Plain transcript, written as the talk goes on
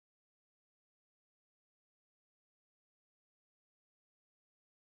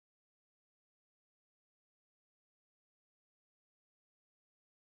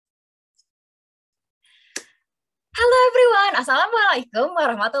everyone, Assalamualaikum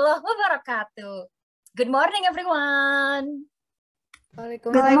warahmatullahi wabarakatuh. Good morning everyone.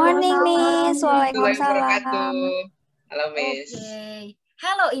 Good morning, Miss. Waalaikumsalam. Waalaikumsalam. Halo, Miss. Okay.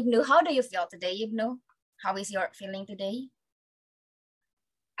 Hello, Ibnu. How do you feel today, Ibnu? How is your feeling today?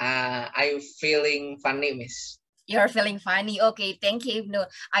 I'm feeling funny, Miss. You're feeling funny. Okay, thank you, Ibnu.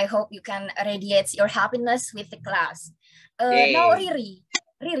 I hope you can radiate your happiness with the class. Now, Riri,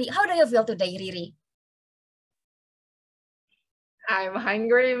 how do you feel today, Riri? I'm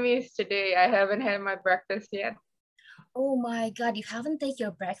hungry, Miss, today. I haven't had my breakfast yet. Oh my God, you haven't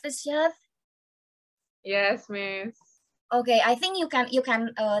taken your breakfast yet? Yes, Miss. Okay, I think you can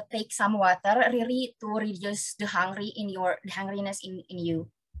take some water, Riri, to reduce the hungriness in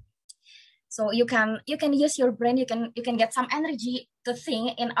you. So you can use your brain. You can get some energy to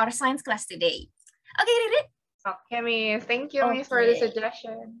think in our science class today. Okay, Riri. Okay, Miss. Thank you, Miss, for the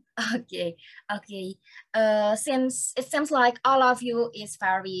suggestion. Okay. Since it seems like all of you is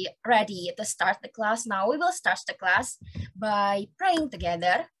very ready to start the class, now we will start the class by praying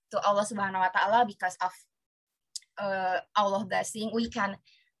together to Allah Subhanahu Wa Taala. Because of Allah blessing, we can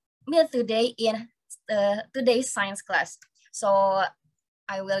meet today in today's science class. So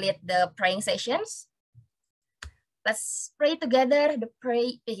I will lead the praying sessions. Let's pray together. The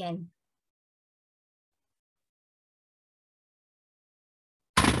prayer begin.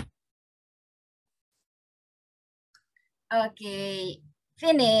 Okay,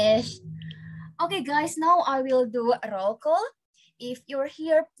 finish. Okay, guys, now I will do a roll call. If you're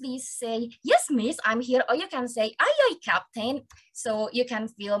here, please say, yes, miss, I'm here. Or you can say, aye, aye, captain. So you can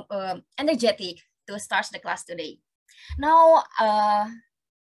feel energetic to start the class today. Now,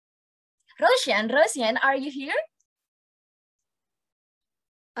 Roshan, are you here?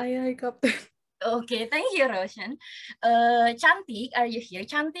 Aye, aye, captain. Okay, thank you, Roshan. Cantik, are you here,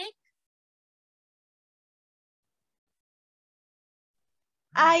 Cantik?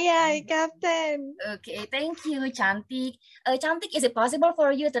 Aye, captain. Okay, thank you, Cantik. Cantik, is it possible for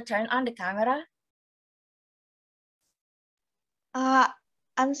you to turn on the camera?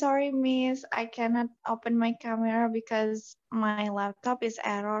 I'm sorry, miss. I cannot open my camera because my laptop is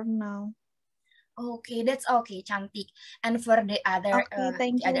error now. Okay, that's okay, Cantik. And for the other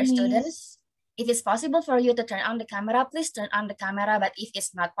students, if it's possible for you to turn on the camera, please turn on the camera. But if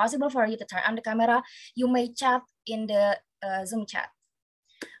it's not possible for you to turn on the camera, you may chat in the Zoom chat.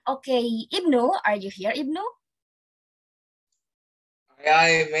 Okay, Ibnu, are you here, Ibnu?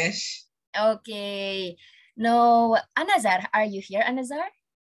 Aye, miss. Okay. No, Anazar, are you here, Anazar?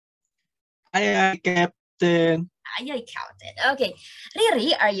 Aye, captain. Aye, captain. Okay.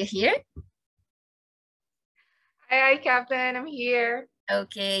 Riri, are you here? Aye, captain, I'm here.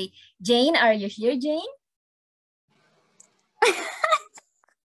 Okay. Jane, are you here, Jane?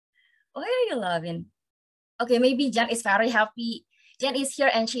 Why are you laughing? Okay, maybe Jan is very happy. Jan is here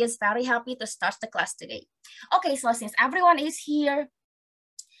and she is very happy to start the class today. Okay, so since everyone is here,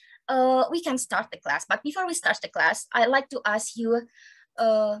 we can start the class. But before we start the class, I'd like to ask you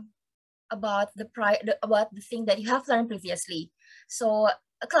about the thing that you have learned previously. So,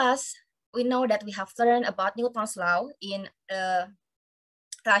 class, we know that we have learned about Newton's law in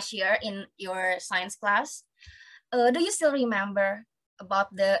last year in your science class. Do you still remember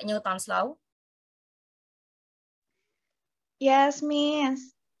about the Newton's law? Yes,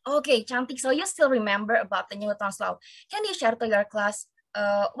 miss. Okay, Cantik. So you still remember about the Newton's law? Can you share to your class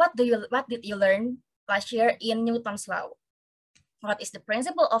what did you learn last year in Newton's law? What is the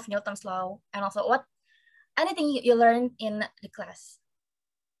principle of Newton's law, and also anything you learned in the class?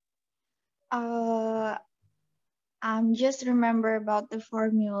 I'm just remember about the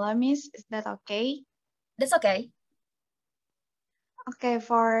formula, miss. Is that okay? That's okay. Okay,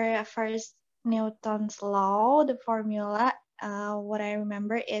 for first Newton's law, the formula, what I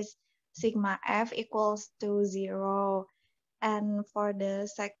remember is sigma F equals to 0. And for the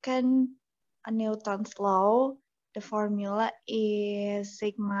second Newton's law, the formula is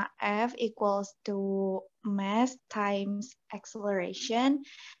sigma F equals to mass times acceleration.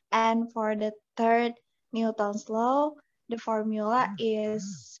 And for the third Newton's law, the formula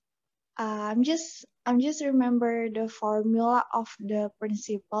is, I'm just remember the formula of the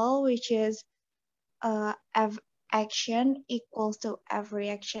principle, which is F action equals to F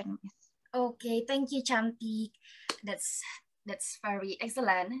reaction. Okay, thank you, Cantik. That's very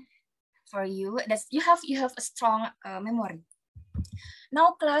excellent for you. You have a strong memory.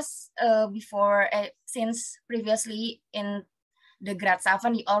 Now, class, since previously in the grade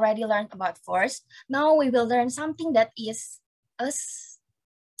 7, you already learned about force. Now we will learn something that is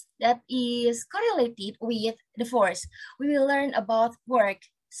correlated with the force. We will learn about work.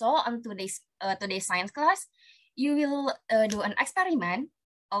 So on today's science class, you will do an experiment,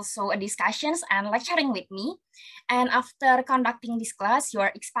 also a discussions and lecturing with me. And after conducting this class, you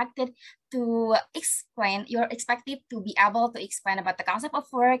are expected to explain, you're expected to be able to explain about the concept of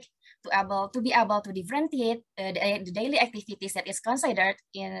work, to be able to differentiate the daily activities that is considered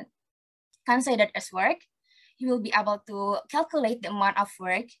as work. You will be able to calculate the amount of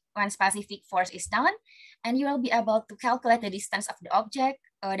work when specific force is done, and you will be able to calculate the distance of the object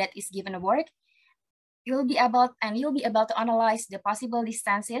that is given a work. You'll be able to analyze the possible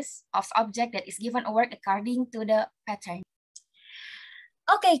distances of object that is given a work according to the pattern.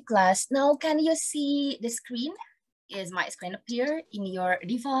 Okay, class. Now, can you see the screen? Is my screen appear in your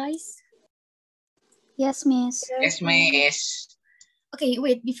device? Yes, Miss. Yes, Miss. Okay,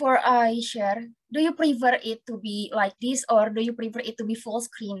 wait, before I share, do you prefer it to be like this or do you prefer it to be full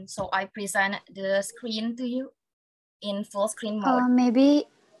screen? So I present the screen to you in full screen mode.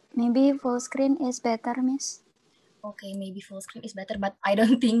 Maybe full screen is better, Miss. Okay, maybe full screen is better, but I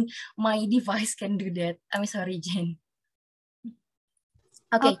don't think my device can do that. I'm sorry, Jen.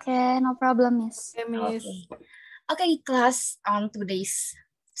 Okay. Okay, no problem, Miss. Okay. Okay, class, on today's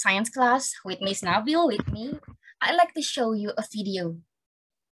science class with Miss Nabil with me, I'd like to show you a video.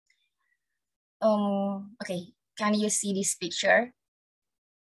 Okay, can you see this picture?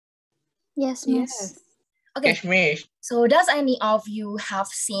 Yes, Miss. Okay, Yes, Miss. so does any of you have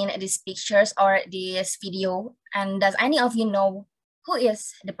seen these pictures or this video? And does any of you know who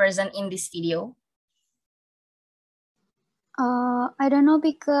is the person in this video? I don't know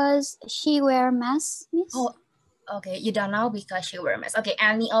because she wear mask, Miss. Oh, okay, you don't know because she wear mask. Okay,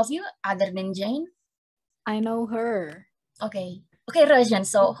 any of you other than Jane? I know her. Okay, okay, Rajan.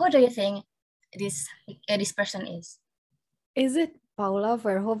 So who do you think this person is? Is it Paula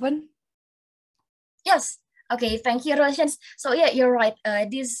Verhoeven? Yes. Okay, thank you, Rajan. So yeah, you're right.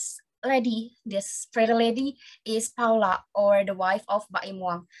 This pretty lady is Paula, or the wife of Baim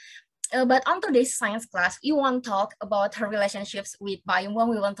Wang. But on today's science class, we won't talk about her relationships with Baim Wang.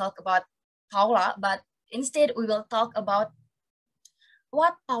 We won't talk about Paula, but instead we will talk about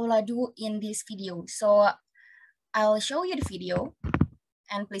what Paula do in this video. So I'll show you the video,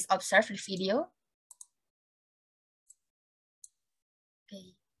 and please observe the video.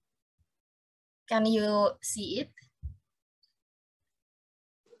 Okay. Can you see it?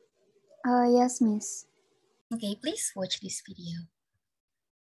 Yes, Miss. Okay, please watch this video.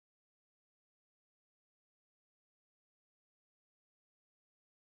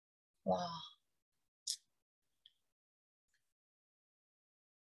 Wow.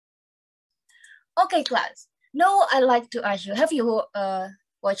 Okay, class. Now I'd like to ask you, have you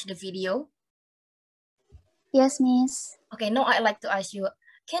watched the video? Yes, Miss. Okay, now I'd like to ask you,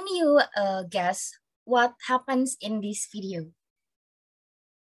 can you guess what happens in this video?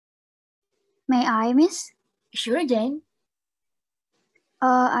 May I, Miss? Sure, Jane.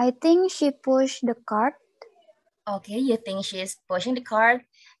 I think she pushed the cart. Okay, you think she's pushing the cart.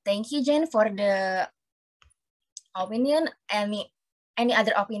 Thank you, Jane, for the opinion. Any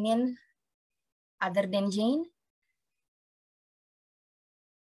other opinion other than Jane?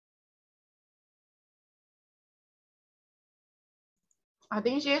 I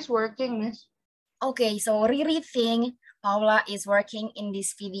think she is working, Miss. Okay, so Riri think Paula is working in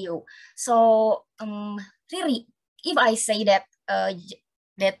this video. So Riri, if I say that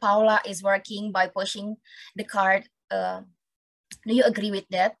that Paula is working by pushing the cart, do you agree with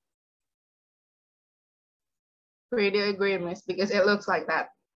that? Pretty agree, Miss, because it looks like that.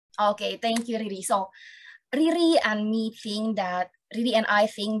 Okay, thank you, Riri. So Riri and I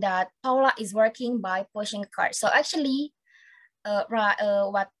think that Paula is working by pushing the cart. So actually,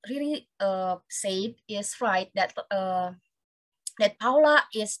 what Riri said is right, that that Paula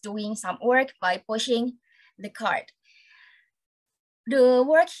is doing some work by pushing the cart. The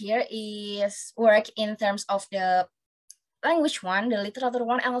work here is work in terms of the language one, the literature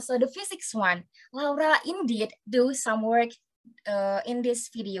one, and also the physics one. Laura indeed do some work in this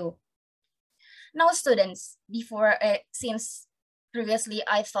video. Now, students, before since previously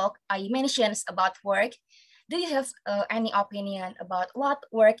I mentioned about work, do you have any opinion about what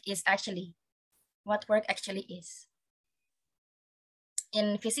work actually is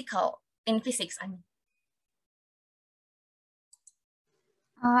in physics? I mean.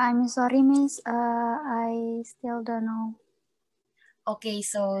 I'm sorry, Miss. I still don't know. Okay,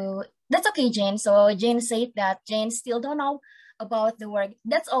 so that's okay, Jane. So Jane said that Jane still don't know about the work.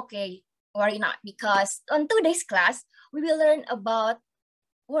 That's okay, worry not, because on today's class, we will learn about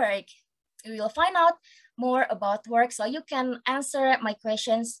work. We will find out more about work, so you can answer my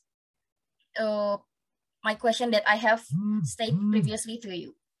questions, my question that I have stated previously to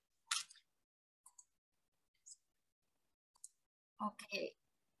you. Okay.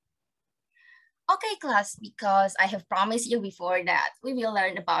 Okay, class, because I have promised you before that we will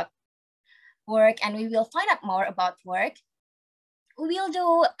learn about work and we will find out more about work. We will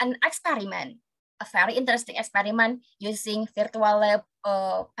do an experiment, a very interesting experiment using virtual lab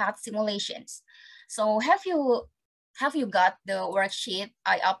path simulations. So have you got the worksheet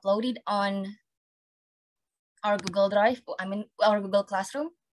I uploaded on our Google Drive? I mean, our Google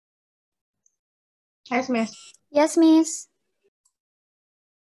Classroom? Yes, Miss. Yes, Miss.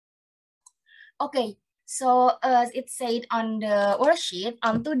 Okay, so as it said on the worksheet,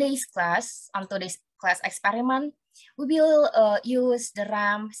 on today's class experiment, we will use the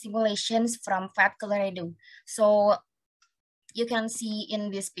RAM simulations from FAT Colorado. So you can see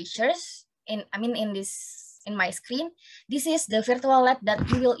in these pictures, in my screen, this is the virtual lab that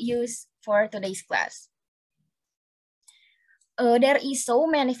we will use for today's class. There is so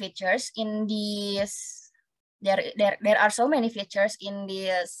many features in this. There are so many features in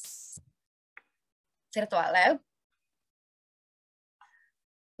this virtual lab.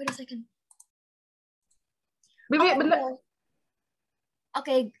 Wait a second. Bibi, bener.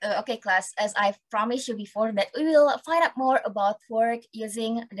 Okay, class. As I promised you before, that we will find out more about work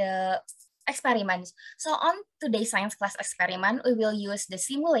using the experiments. So on today's science class experiment, we will use the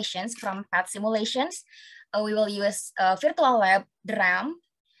simulations from PAT simulations. We will use virtual lab, the RAM,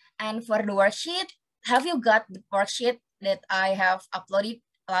 and for the worksheet, have you got the worksheet that I have uploaded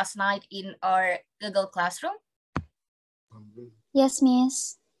last night in our Google Classroom? Yes,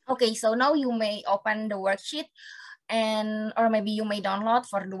 Miss. Okay, so now you may open the worksheet or maybe you may download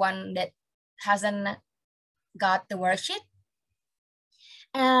for the one that hasn't got the worksheet.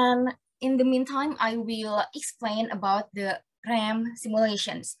 And in the meantime, I will explain about the RAM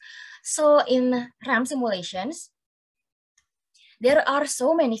simulations. So in RAM simulations, there are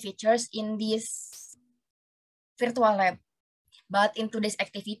so many features in this virtual lab. But in today's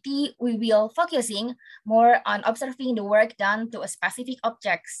activity, we will focusing more on observing the work done to a specific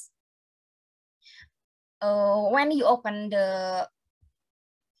objects. When you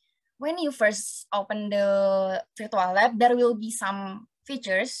first open the virtual lab, there will be some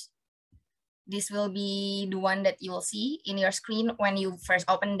features. This will be the one that you will see in your screen when you first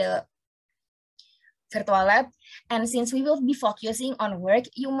open the virtual lab. And since we will be focusing on work,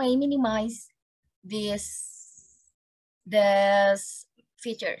 you may minimize these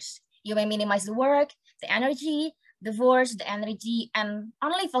features. You may minimize the work, the energy, the force, the energy, and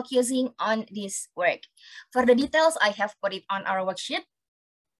only focusing on this work. For the details, I have put it on our worksheet.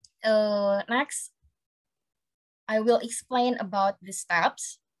 Next, I will explain about the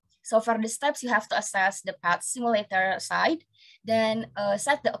steps. So for the steps, you have to assess the path simulator side, then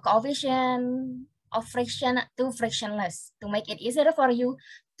set the coefficient of friction to frictionless to make it easier for you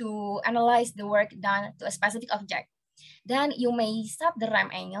to analyze the work done to a specific object. Then you may set the RAM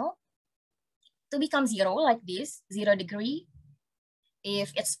angle to become 0 like this, 0 degree.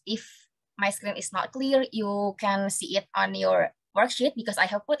 If my screen is not clear, you can see it on your worksheet because I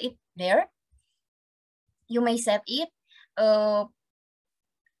have put it there. You may set it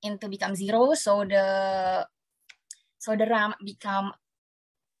into become 0, so the RAM become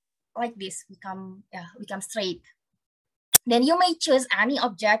like this, become straight. Then you may choose any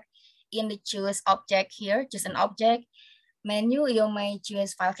object in the choose object here, choose an object. Menu, you may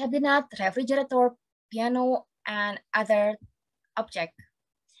choose file cabinet, refrigerator, piano, and other object.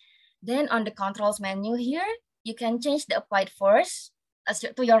 Then on the controls menu here, you can change the applied force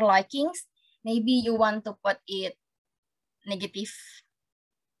to your likings. Maybe you want to put it negative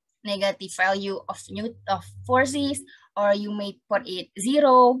value of forces, or you may put it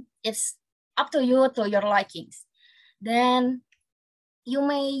 0. It's up to you, to your likings. Then you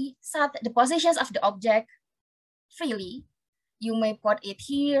may set the positions of the object freely. You may put it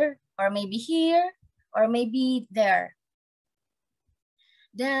here, or maybe there.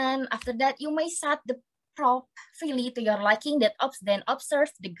 Then after that, you may set the prop freely to your liking that then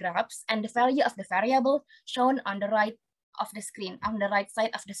observe the graphs and the value of the variable shown on the right of the screen, on the right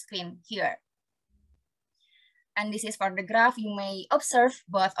side of the screen here. And this is for the graph. You may observe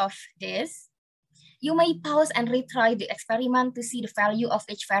both of this. You may pause and retry the experiment to see the value of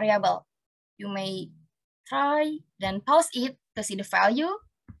each variable. You may try, then pause it to see the value.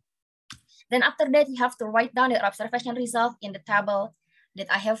 Then after that, you have to write down your observation result in the table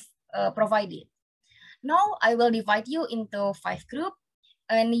that I have provided. Now I will divide you into 5 groups,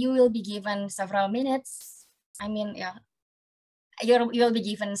 and you will be given several minutes. You will be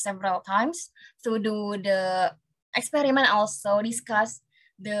given several times to do the experiment, also discuss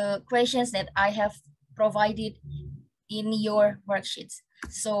the questions that I have provided in your worksheets.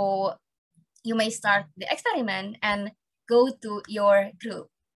 So you may start the experiment, and go to your group.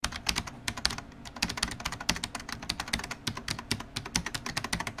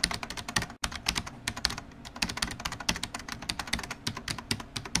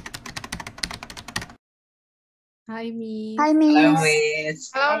 Hi, Miss. Hi, Hello, Miss.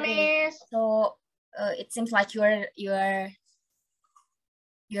 Miss. Hello, Okay. Miss. So it seems like you're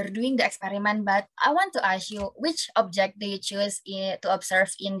doing the experiment, but I want to ask you, which object do you choose to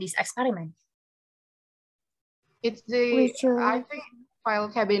observe in this experiment? It's We I choose. think, file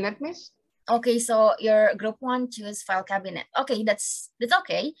cabinet, Miss. Okay, so your group one choose file cabinet. Okay, that's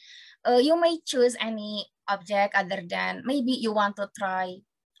okay. You may choose any object other than, maybe you want to try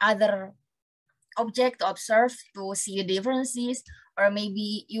other object to observe to see differences, or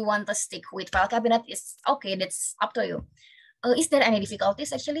maybe you want to stick with file cabinet. It's okay, that's up to you. Is there any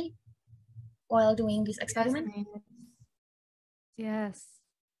difficulties actually while doing this experiment? Yes.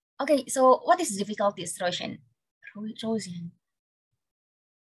 Okay, so what is difficulties, Roshan?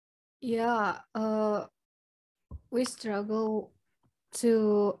 Yeah, we struggle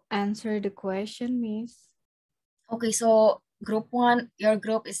to answer the question, Miss. Okay, so group one, your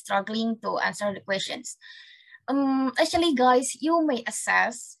group is struggling to answer the questions. Actually, guys, you may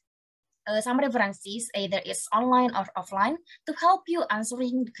assess some references, either it's online or offline, to help you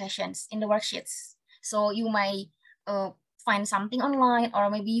answering the questions in the worksheets. So you may find something online, or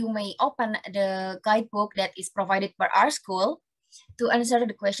maybe you may open the guidebook that is provided by our school to answer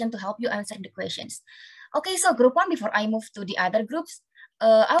the question, to help you answer the questions. Okay, so group one, before I move to the other groups,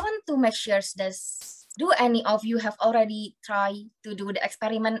 I want to make sure that, do any of you have already tried to do the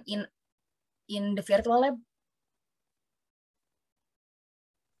experiment in the virtual lab?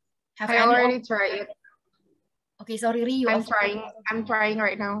 I already tried it. Okay, so Riri, you I'm also trying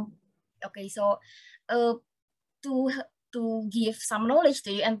right now. Okay, so to give some knowledge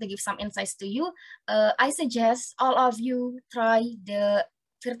to you and to give some insights to you, I suggest all of you try the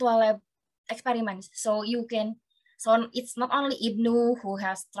virtual lab experiments. So you can, so it's not only Ibnu who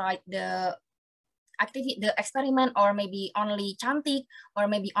has tried the experiment, or maybe only Cantik, or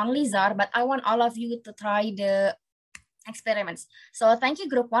maybe only Zar, but I want all of you to try the experiments. So thank you,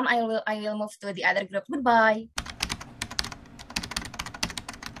 group one. I will move to the other group. Goodbye.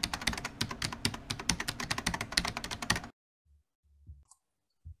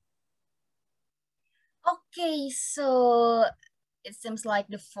 Okay, so it seems like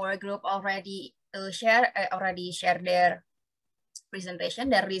the four group already share their presentation,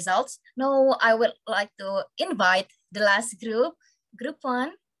 their results. Now I would like to invite the last group, group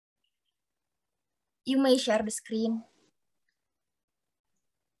one. You may share the screen.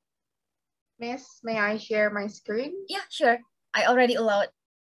 Miss, may I share my screen? Yeah, sure. I already allowed.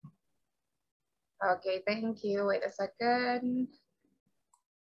 Okay, thank you. Wait a second.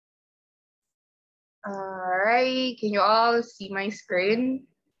 All right, can you all see my screen?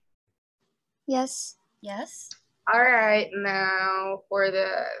 Yes. Yes. All right, now for the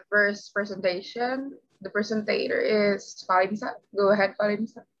first presentation, the presenter is Valenza. Go ahead,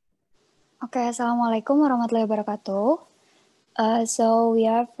 Valenza. Okay, Assalamualaikum warahmatullahi wabarakatuh. So we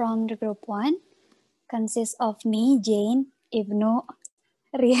are from the group one, consists of me, Jane, Ibnu,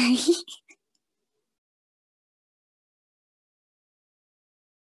 Riai.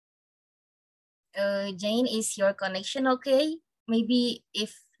 Jane, is your connection okay? Maybe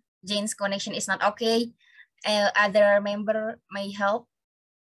if Jane's connection is not okay, other member may help.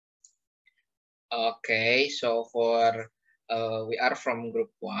 Okay, so for we are from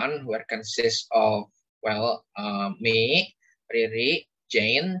group one, where consists of, well, me, Riri,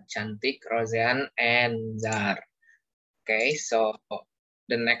 Jane, Cantik, Roseanne, and Zar. Okay, so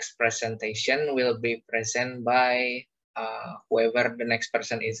the next presentation will be present by whoever the next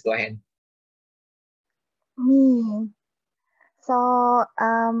person is. Go ahead. Me. So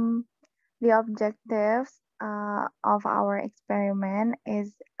the objectives of our experiment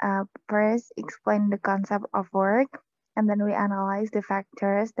is first explain the concept of work, and then we analyze the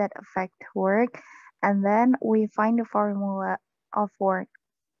factors that affect work, and then we find the formula of work.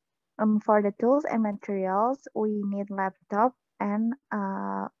 For the tools and materials, we need laptop and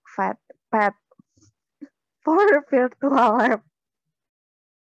pad for virtual lab.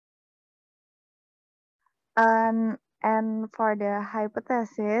 And for the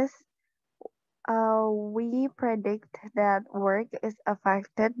hypothesis, we predict that work is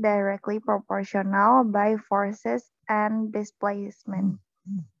affected directly proportional by forces and displacement.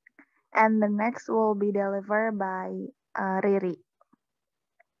 And the next will be delivered by Riri.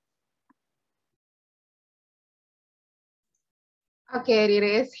 Okay,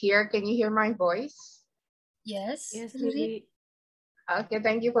 Riri is here. Can you hear my voice? Yes. Yes, Riri. Riri. Okay,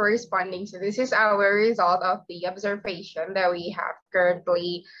 thank you for responding. So this is our result of the observation that we have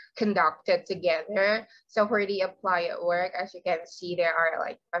currently conducted together. So for the apply at work, as you can see, there are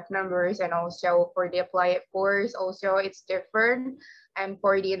like 5 numbers, and also for the apply at force, also it's different. And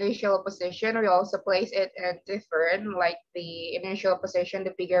for the initial position, we also place it at different, like the initial position,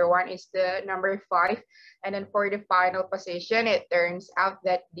 the bigger one is the number 5. And then for the final position, it turns out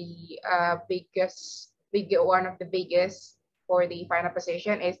that the one of the biggest for the final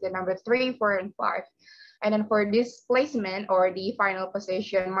position is the number 3, 4, and 5. And then for displacement or the final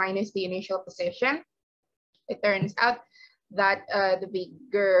position minus the initial position, it turns out that the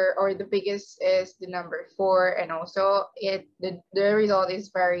biggest is the number 4, and also the result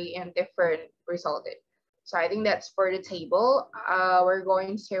is very indifferent resulted. So I think that's for the table. We're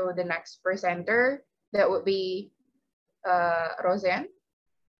going to the next presenter. That would be Roseanne.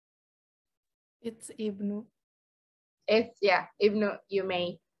 It's Ibnu. Ibnu, you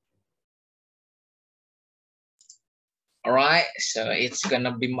may. All right, so it's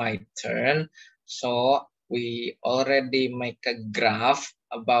gonna be my turn. So we already make a graph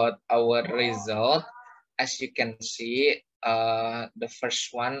about our result. As you can see, the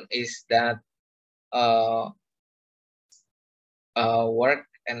first one is that work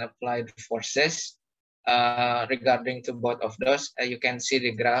and applied forces. Regarding to both of those, you can see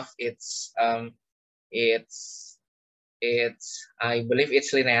the graph. It's I believe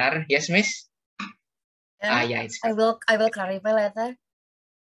it's linear. Yes, Miss? Yeah, it's I will clarify later.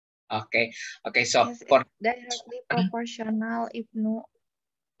 Okay. So Yes, for directly proportional, Ibnu.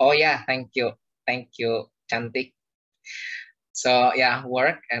 oh yeah, thank you, Cantik. So yeah,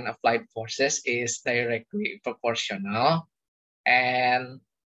 work and applied forces is directly proportional, and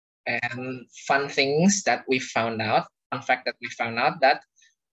fun things that we found out. Fun fact that we found out that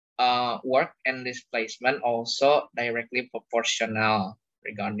work and displacement also directly proportional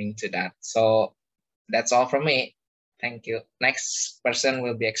regarding to that. So that's all from me. Thank you. Next person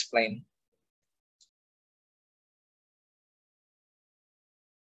will be explained.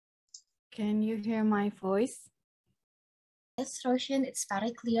 Can you hear my voice? Yes, Roshan, it's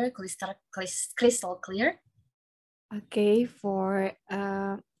very clear, crystal clear. Okay, for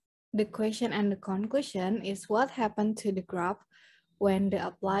the question and the conclusion is what happened to the graph when the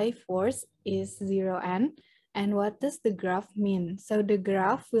applied force is 0n, and what does the graph mean? So the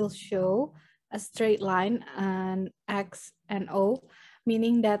graph will show a straight line on X and O,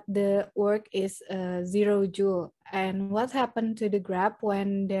 meaning that the work is 0 joule. And what happened to the graph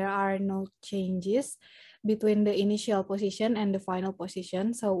when there are no changes between the initial position and the final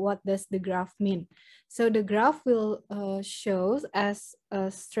position? So what does the graph mean? So the graph will show as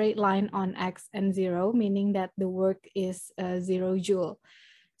a straight line on X and 0, meaning that the work is 0 joule.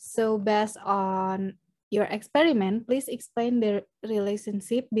 So based on your experiment, please explain the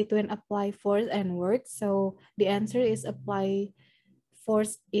relationship between applied force and work. So the answer is applied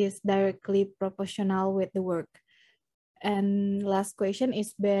force is directly proportional with the work. And last question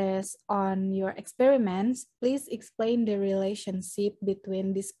is based on your experiments, please explain the relationship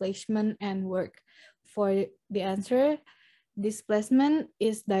between displacement and work. For the answer, displacement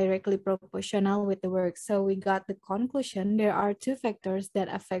is directly proportional with the work. So we got the conclusion there are two factors that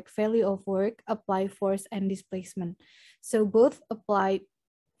affect value of work, applied force and displacement. So both applied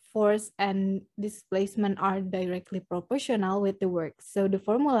force and displacement are directly proportional with the work. So the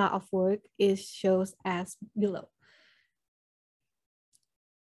formula of work is shows as below.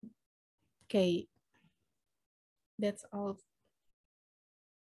 Okay, that's all.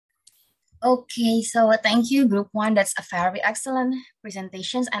 Okay, so thank you, Group 1. That's a very excellent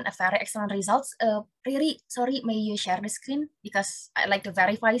presentations and a very excellent results. Riri, sorry, may you share the screen? Because I'd like to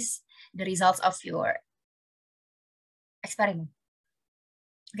verify the results of your experiment.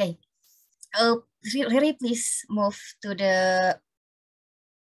 Okay. Riri, please move to the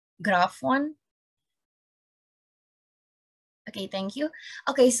graph 1. Okay, thank you.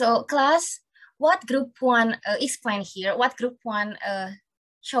 Okay, so class, what Group 1 explain here, what Group 1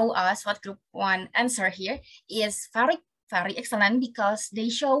 show us, what Group 1 answer here is very excellent, because they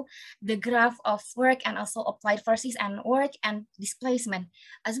show the graph of work and also applied forces and work and displacement.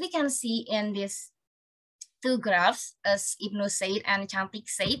 As we can see in these two graphs, as Ibnu said and Cantik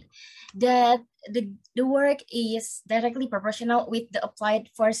said, that the work is directly proportional with the applied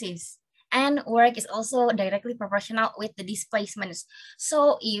forces, and work is also directly proportional with the displacements.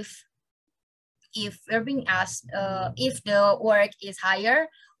 So if we're being asked if the work is higher,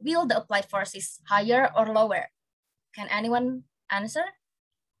 will the applied force is higher or lower? Can anyone answer?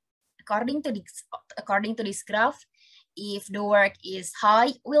 According to this graph, if the work is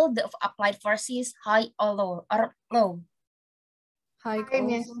high, will the applied force is high or low? hike Hi,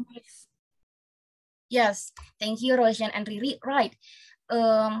 Miss. also, Miss. Yes, thank you, Roshan and Riri. Right.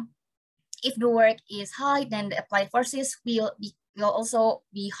 If the work is high, then the applied forces will also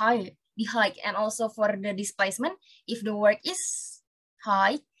be high, and also for the displacement, if the work is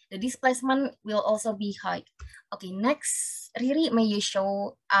high, the displacement will also be high. Okay, next, Riri, may you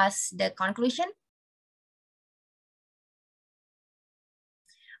show us the conclusion?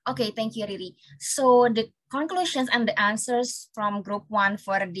 Okay, thank you, Riri. So the conclusions and the answers from group 1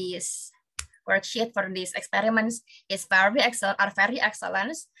 for this worksheet, for these experiments, is very excellent.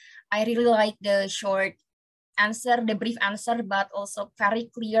 I really like the short answer, the brief answer, but also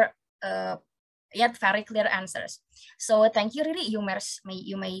very clear, yet very clear answers. So thank you, Riri. You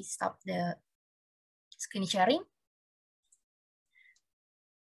may stop the screen sharing.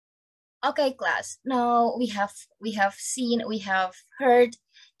 Okay, class. Now we have heard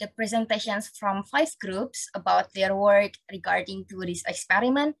the presentations from 5 groups about their work regarding to this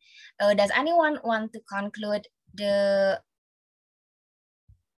experiment. Does anyone want to conclude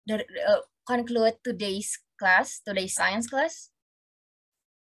conclude today's science class?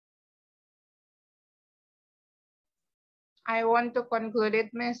 I want to conclude it,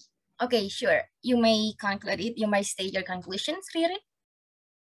 Miss. Okay, sure. You may conclude it. You may state your conclusions, Riri.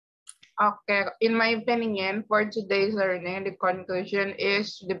 Okay, in my opinion, for today's learning, the conclusion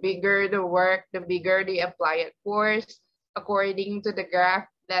is the bigger the work, the bigger the applied force, according to the graph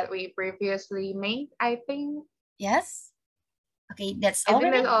that we previously made, I think. Yes. Okay, that's I all.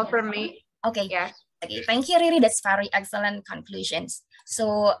 think that's all from me. Okay. Yes. Okay, thank you, Riri. That's very excellent conclusions.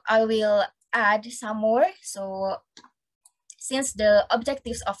 So I will add some more. So since the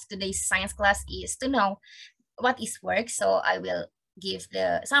objectives of today's science class is to know what is work, so I will give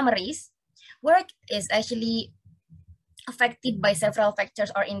the summaries. Work is actually affected by several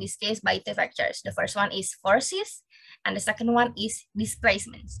factors, or in this case by 2 factors. The first one is forces, and the second one is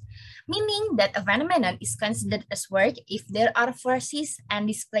displacements, meaning that a phenomenon is considered as work if there are forces and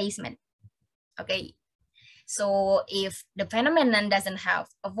displacement. Okay, so if the phenomenon doesn't have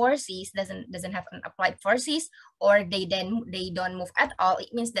a forces, doesn't have an applied forces, or they don't move at all,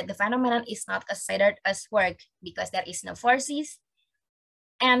 it means that the phenomenon is not considered as work because there is no forces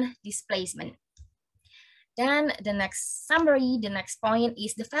and displacement. Then the next summary, the next point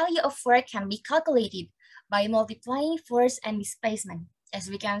is the value of work can be calculated by multiplying force and displacement. As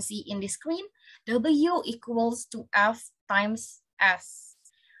we can see in the screen, W equals to F times S.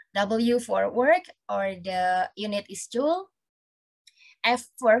 W for work, or the unit is joule. F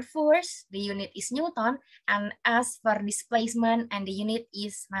for force, the unit is Newton, and S for displacement, and the unit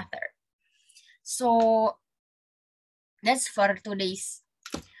is meter. So that's for today's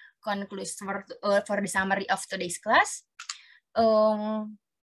conclusion, for the summary of today's class.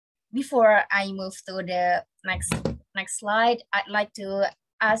 Before I move to the next slide, I'd like to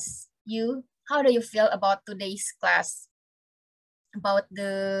ask you, how do you feel about today's class? About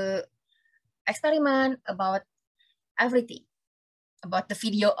the experiment, about everything, about the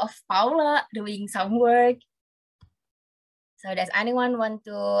video of Paula doing some work. So does anyone want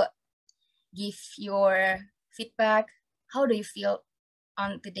to give your feedback? How do you feel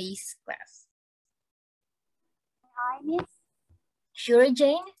on today's class? Hi, Miss. Sure,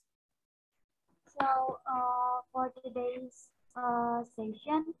 Jane. So for today's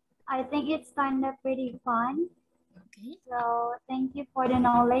session, I think it's kind of pretty fun. Okay. So thank you for the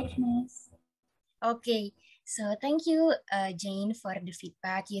knowledge, Miss. Okay, so thank you, Jane, for the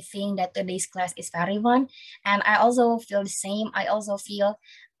feedback. You think that today's class is very fun, and I also feel the same. I also feel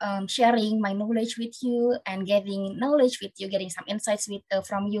sharing my knowledge with you and getting knowledge with you, getting some insights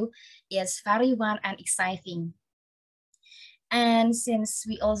from you is very fun and exciting. And since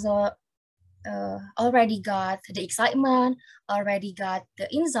we also already got the excitement, already got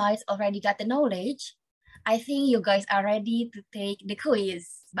the insights, already got the knowledge, I think you guys are ready to take the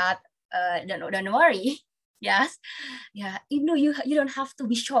quiz. But don't worry. Yes, yeah. You don't have to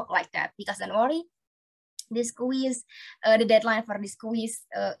be shocked like that, because don't worry. This quiz, the deadline for this quiz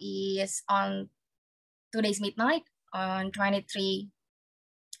is on today's midnight on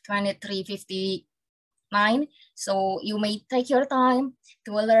 23:59. So you may take your time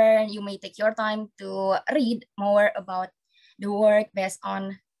to learn. You may take your time to read more about the work based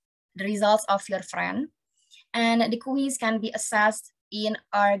on the results of your friend. And the quiz can be assessed in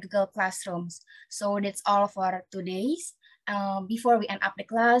our Google Classrooms. So that's all for today's. Before we end up the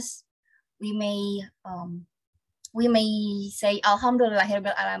class, we may say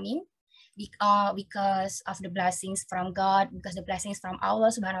Alhamdulillahirabbil alamin, because of the blessings from God, because the blessings from Allah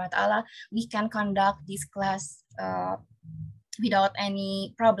Subhanahu wa Ta'ala, we can conduct this class without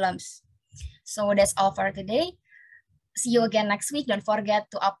any problems. So that's all for today. see you again next week. Don't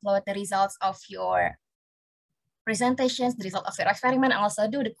forget to upload the results of your presentations, the result of your experiment, and also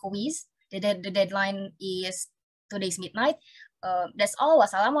do the quiz. The deadline is today's midnight. That's all.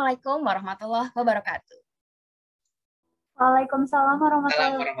 Wassalamualaikum warahmatullahi wabarakatuh. Waalaikumsalam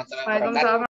warahmatullahi Warahmatullahi Waalaikumsalam.